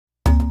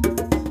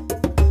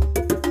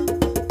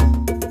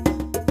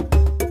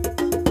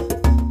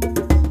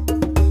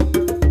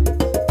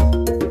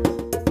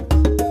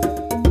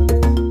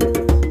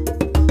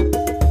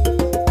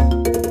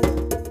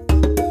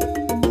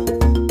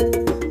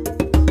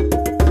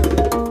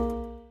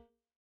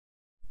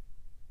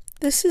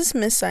This is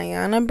Miss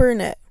Ayana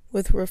Burnett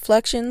with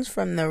Reflections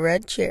from the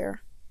Red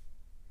Chair.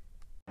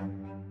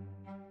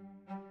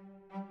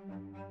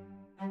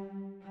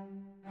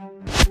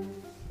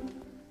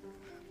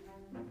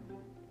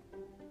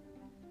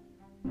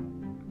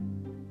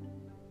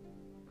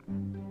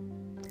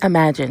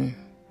 Imagine,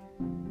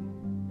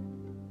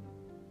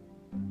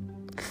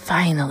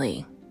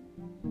 finally,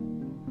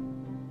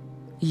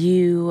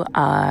 you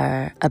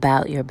are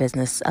about your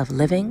business of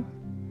living,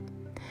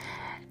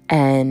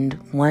 and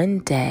one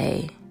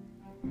day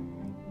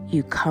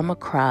you come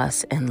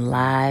across in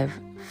live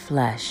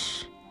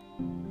flesh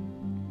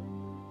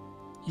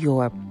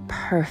your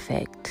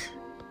perfect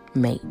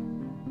mate.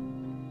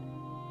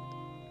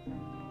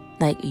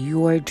 Like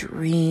your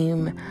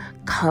dream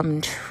come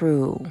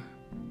true.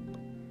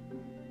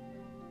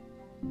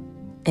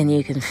 And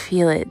you can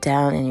feel it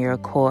down in your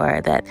core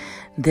that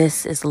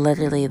this is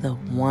literally the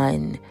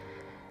one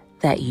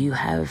that you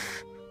have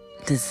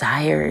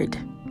desired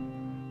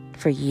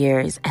for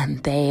years,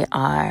 and they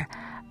are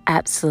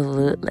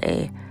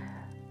absolutely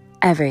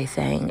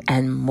everything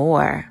and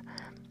more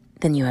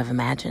than you have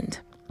imagined.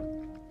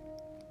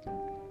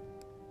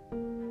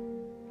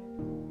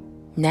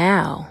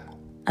 Now,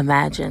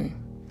 imagine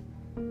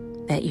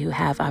that you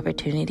have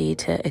opportunity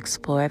to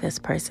explore this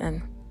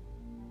person.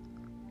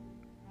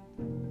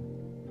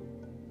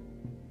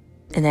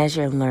 And as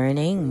you're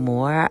learning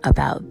more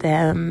about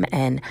them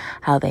and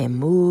how they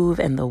move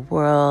in the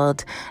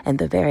world and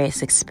the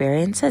various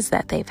experiences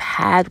that they've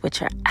had,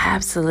 which are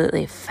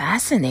absolutely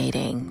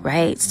fascinating,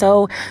 right?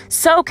 So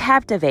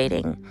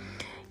captivating.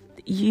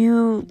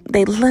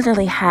 They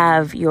literally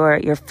have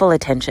your full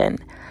attention.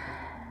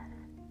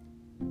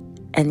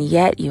 And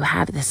yet you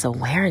have this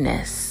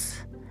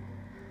awareness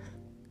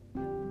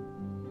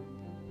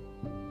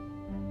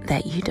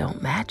that you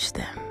don't match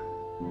them.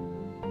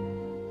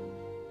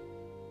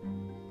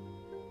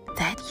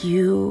 That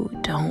you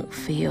don't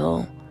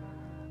feel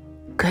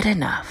good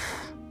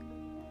enough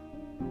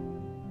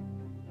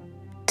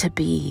to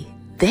be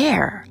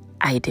their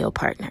ideal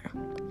partner.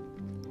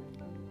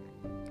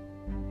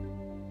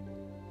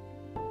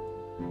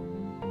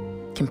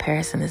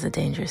 Comparison is a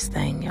dangerous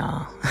thing,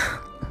 y'all.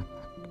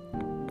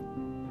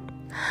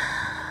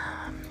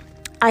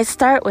 I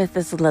start with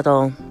this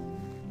little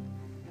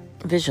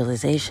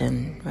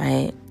visualization,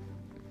 right?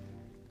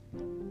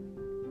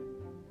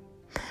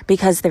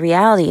 Because the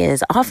reality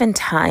is,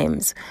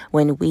 oftentimes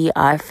when we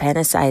are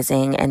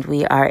fantasizing and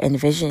we are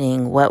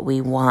envisioning what we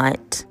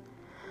want,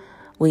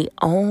 we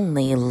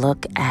only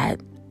look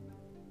at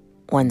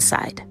one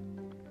side,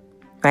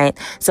 right?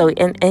 So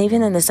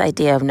even in this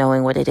idea of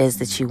knowing what it is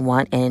that you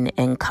want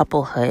in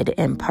couplehood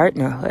and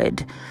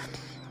partnerhood,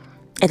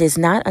 it is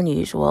not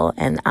unusual,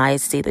 and I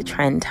see the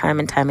trend time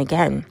and time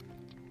again,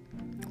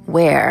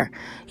 where,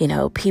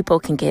 people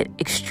can get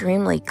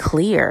extremely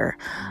clear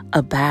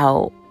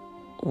about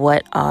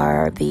what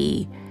are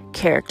the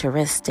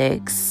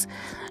characteristics,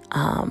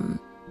 the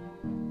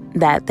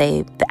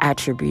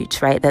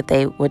attributes, right, that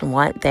they would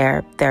want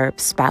their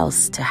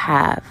spouse to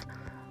have.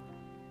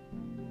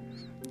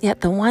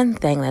 Yet the one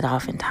thing that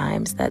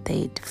oftentimes that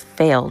they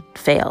fail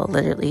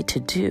literally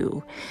to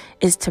do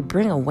is to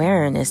bring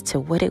awareness to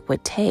what it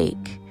would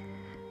take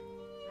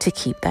to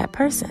keep that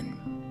person.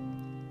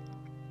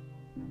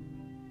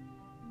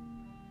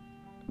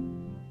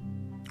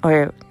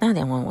 Or not, I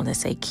don't want to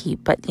say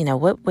keep, but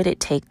what would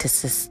it take to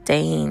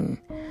sustain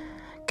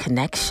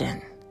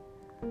connection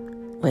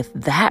with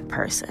that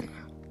person,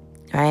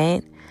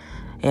 right?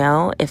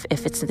 If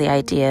it's the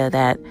idea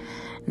that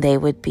they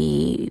would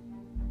be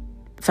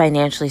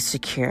financially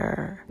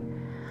secure,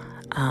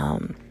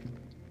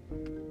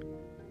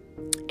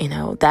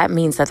 that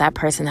means that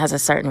person has a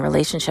certain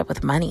relationship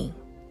with money,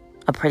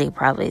 a pretty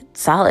probably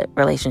solid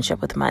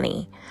relationship with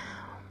money.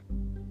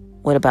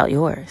 What about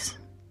yours?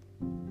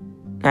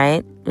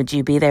 Right? Would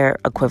you be their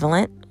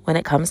equivalent when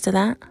it comes to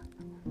that?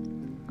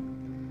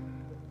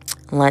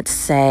 Let's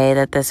say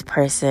that this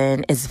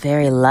person is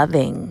very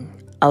loving.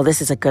 Oh,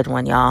 this is a good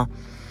one, y'all.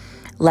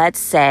 Let's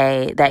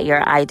say that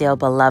your ideal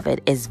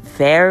beloved is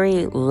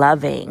very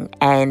loving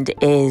and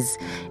is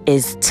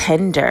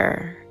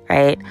tender,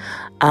 right?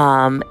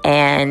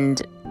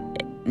 And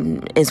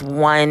is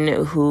one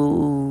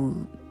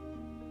who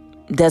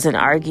doesn't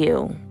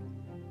argue,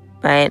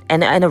 right?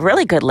 And a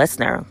really good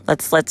listener.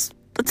 Let's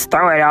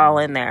throw it all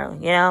in there,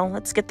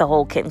 let's get the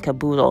whole kit and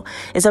caboodle,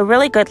 is a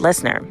really good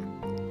listener.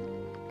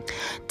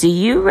 Do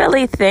you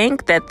really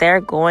think that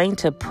they're going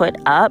to put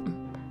up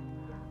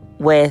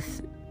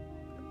with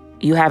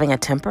you having a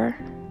temper?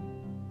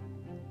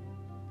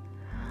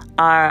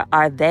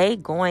 Are they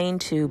going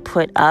to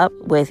put up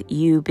with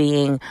you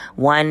being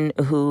one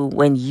who,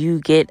 when you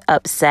get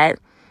upset,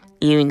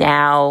 you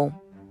now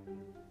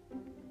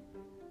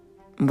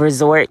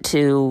resort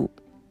to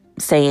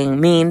saying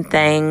mean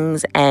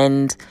things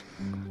and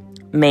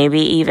maybe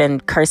even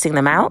cursing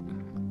them out?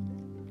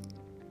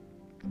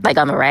 Like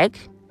on the reg?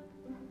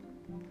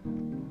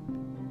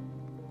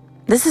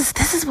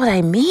 This is what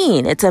I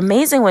mean. It's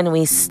amazing when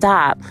we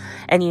stop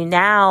and you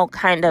now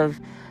kind of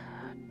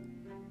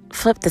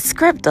flip the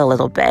script a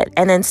little bit.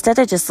 And instead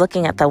of just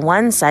looking at the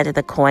one side of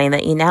the coin,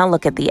 that you now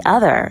look at the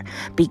other.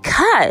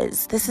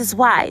 Because this is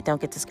why,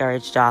 don't get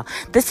discouraged, y'all.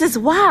 This is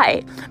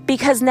why,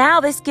 because now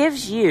this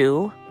gives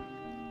you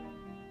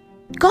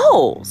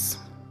goals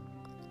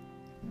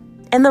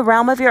in the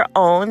realm of your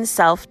own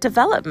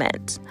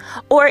self-development,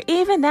 or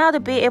even now to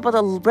be able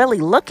to really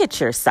look at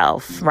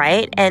yourself,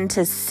 right? And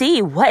to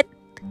see what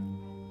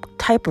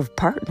type of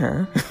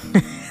partner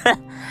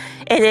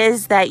it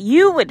is that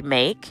you would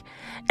make,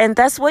 and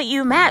that's what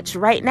you match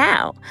right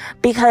now.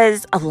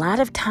 Because a lot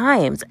of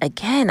times,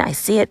 again, I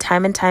see it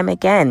time and time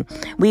again,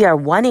 we are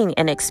wanting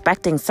and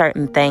expecting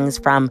certain things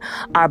from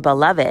our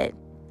beloved,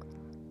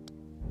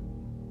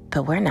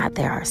 but we're not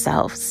there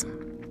ourselves.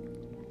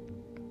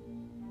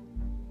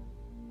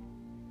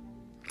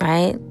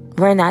 Right?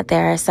 We're not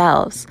there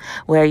ourselves,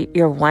 where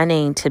you're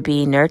wanting to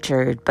be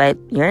nurtured, but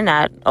you're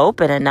not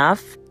open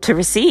enough to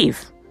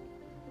receive.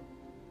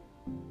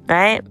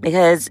 Right?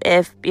 Because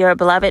if your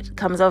beloved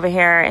comes over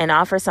here and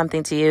offers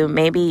something to you,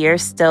 maybe you're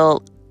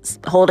still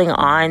holding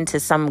on to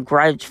some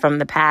grudge from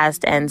the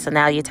past, and so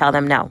now you tell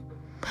them no.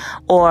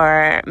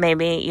 Or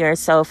maybe you're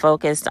so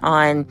focused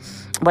on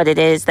what it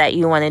is that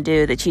you want to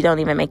do that you don't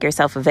even make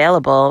yourself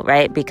available,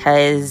 right?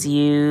 Because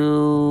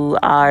you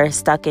are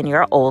stuck in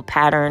your old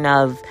pattern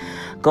of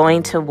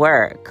going to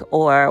work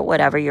or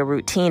whatever your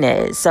routine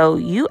is. So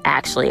you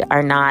actually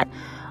are not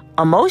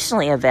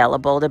emotionally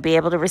available to be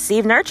able to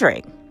receive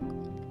nurturing,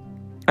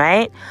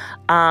 right?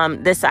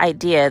 This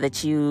idea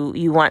that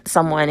you want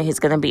someone who's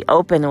going to be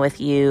open with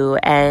you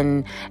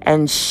and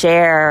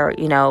share,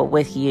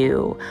 with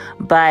you,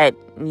 but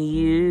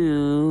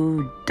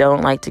you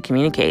don't like to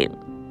communicate.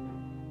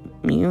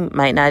 You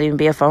might not even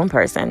be a phone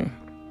person.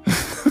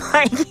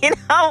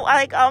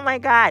 Oh my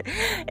God,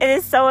 it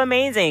is so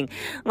amazing.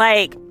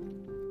 Like,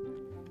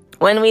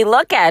 when we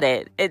look at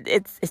it,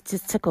 it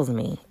just tickles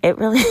me. It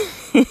really,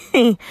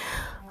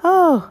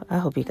 oh, I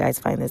hope you guys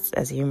find this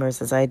as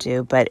humorous as I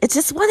do, but it's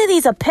just one of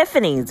these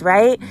epiphanies,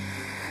 right?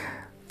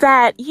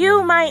 That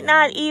you might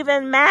not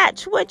even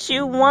match what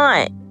you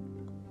want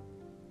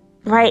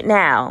right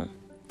now.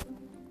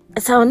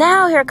 So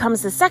now here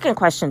comes the second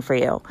question for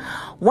you.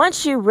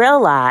 Once you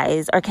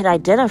realize or can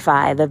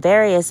identify the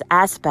various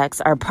aspects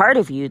are part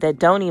of you that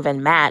don't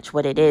even match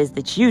what it is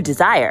that you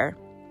desire,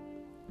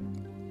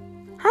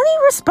 how do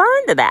you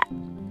respond to that?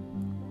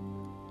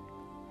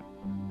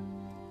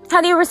 How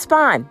do you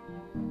respond?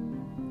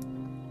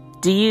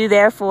 Do you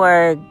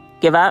therefore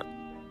give up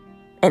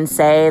and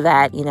say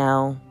that,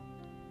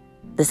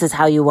 this is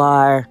how you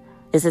are,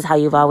 this is how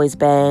you've always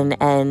been,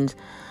 and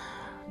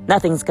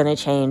nothing's going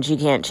to change, you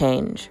can't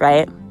change,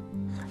 right?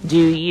 Do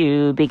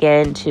you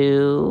begin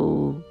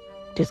to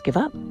just give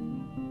up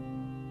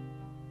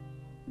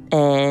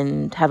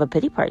and have a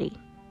pity party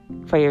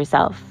for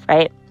yourself,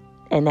 right?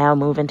 And now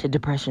move into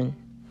depression,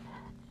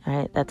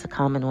 right? That's a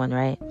common one,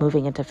 right?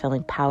 Moving into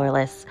feeling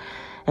powerless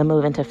and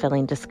move into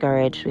feeling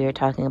discouraged. We were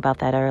talking about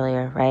that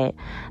earlier, right?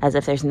 As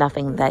if there's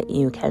nothing that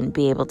you can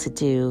be able to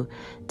do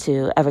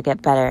to ever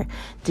get better.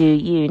 Do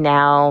you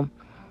now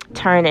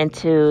turn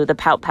into the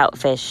pout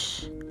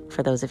fish,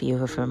 for those of you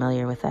who are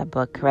familiar with that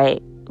book,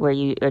 right? Where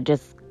you are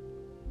just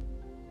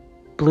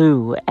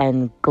blue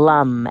and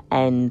glum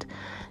and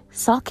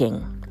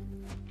sulking,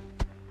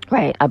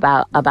 right?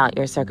 About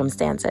your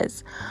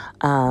circumstances.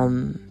 Or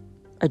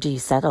do you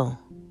settle?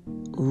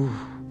 Ooh.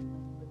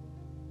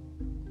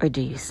 Or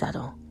do you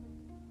settle?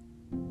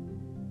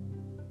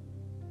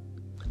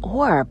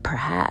 Or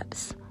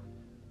perhaps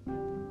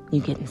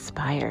you get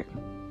inspired.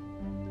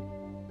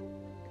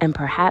 And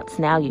perhaps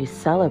now you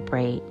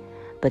celebrate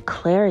the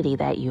clarity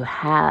that you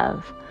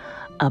have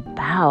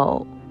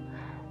about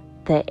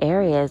the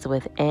areas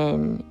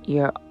within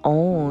your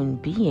own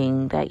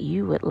being that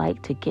you would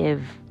like to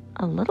give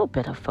a little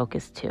bit of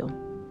focus to.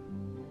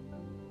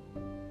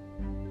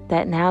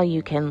 That now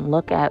you can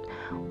look at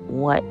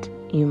what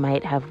you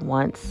might have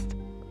once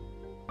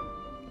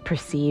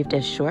perceived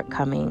as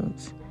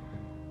shortcomings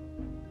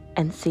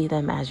and see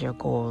them as your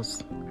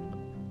goals.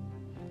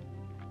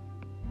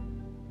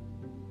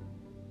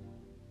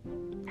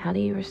 How do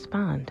you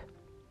respond?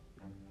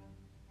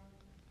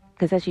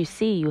 Because as you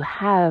see, you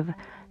have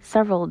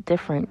several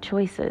different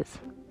choices.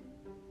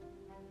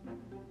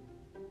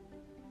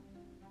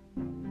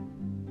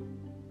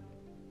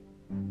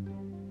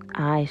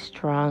 I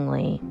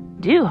strongly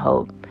do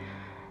hope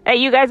that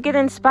you guys get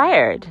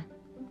inspired,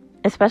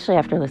 especially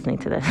after listening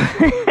to this.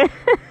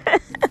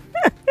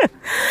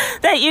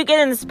 That you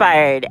get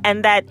inspired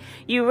and that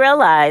you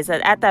realize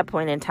that at that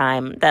point in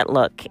time that,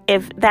 look,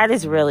 if that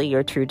is really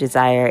your true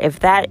desire, if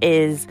that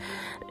is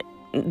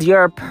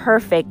your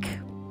perfect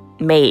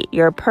mate,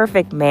 your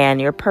perfect man,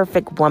 your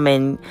perfect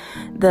woman,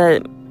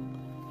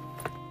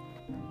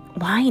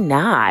 why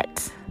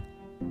not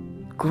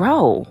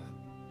grow?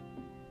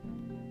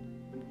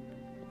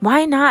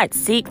 Why not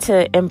seek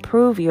to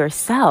improve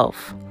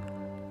yourself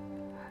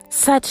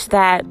such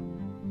that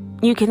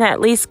you can at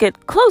least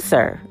get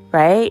closer,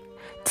 right,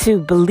 to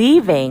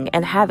believing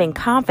and having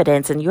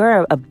confidence in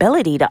your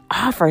ability to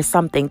offer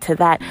something to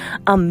that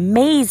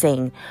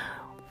amazing,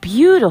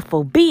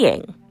 beautiful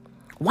being.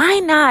 Why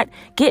not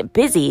get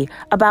busy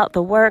about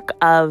the work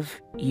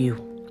of you?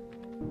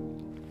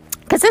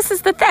 Because this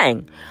is the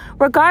thing.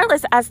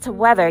 Regardless as to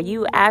whether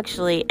you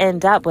actually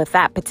end up with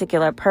that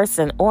particular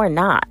person or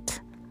not,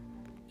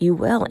 you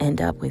will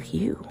end up with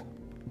you.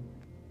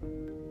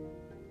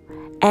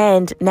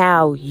 And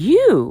now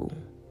you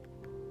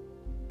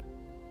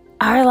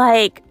are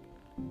like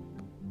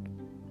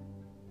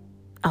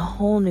a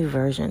whole new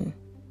version.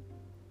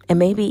 And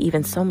maybe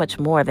even so much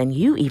more than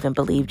you even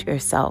believed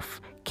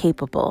yourself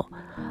capable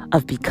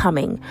of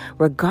becoming,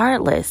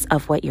 regardless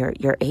of what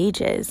your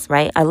age is,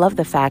 right? I love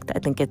the fact, I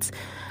think it's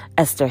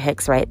Esther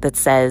Hicks, right, that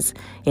says,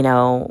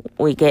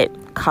 we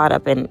get caught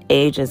up in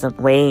ages of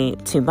way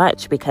too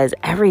much because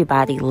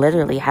everybody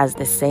literally has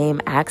the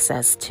same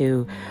access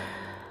to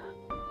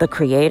the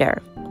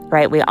Creator,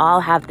 right? We all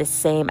have the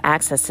same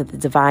access to the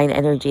divine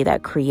energy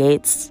that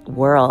creates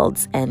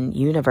worlds and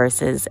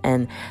universes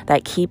and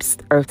that keeps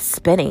Earth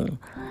spinning.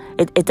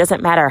 It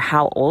doesn't matter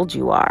how old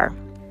you are,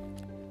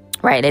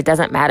 right? It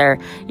doesn't matter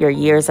your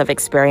years of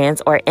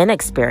experience or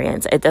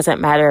inexperience. It doesn't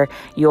matter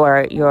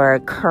your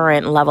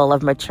current level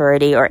of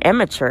maturity or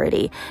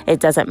immaturity.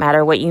 It doesn't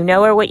matter what you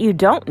know or what you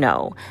don't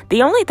know.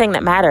 The only thing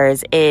that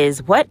matters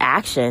is what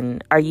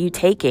action are you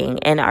taking,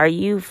 and are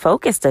you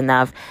focused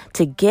enough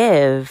to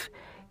give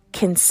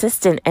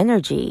consistent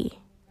energy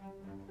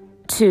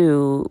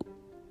to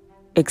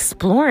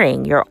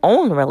exploring your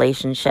own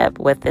relationship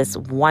with this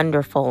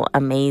wonderful,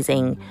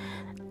 amazing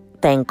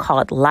thing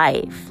called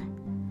life,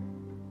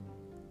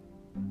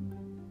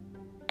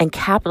 and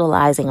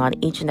capitalizing on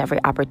each and every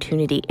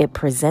opportunity it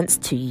presents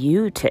to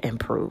you to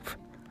improve.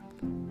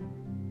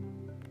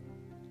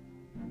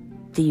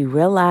 Do you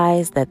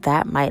realize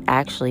that might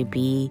actually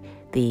be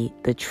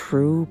the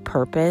true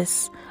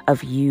purpose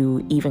of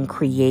you even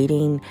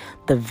creating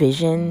the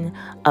vision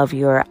of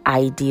your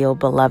ideal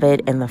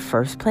beloved in the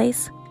first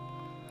place?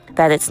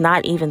 That it's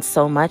not even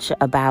so much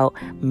about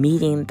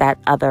meeting that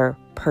other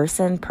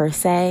person per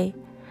se,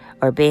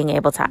 or being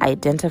able to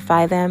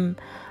identify them,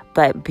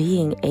 but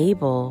being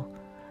able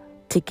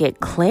to get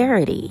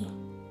clarity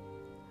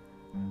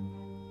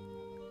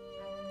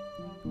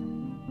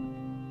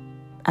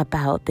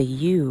about the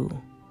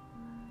you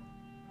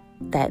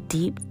that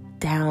deep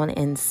down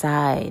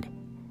inside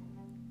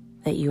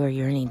that you are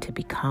yearning to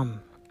become.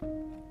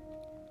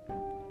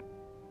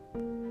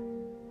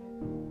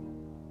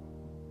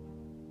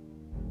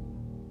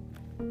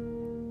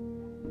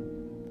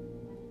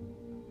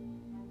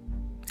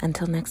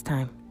 Until next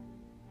time,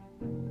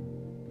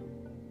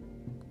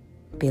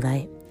 be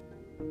light.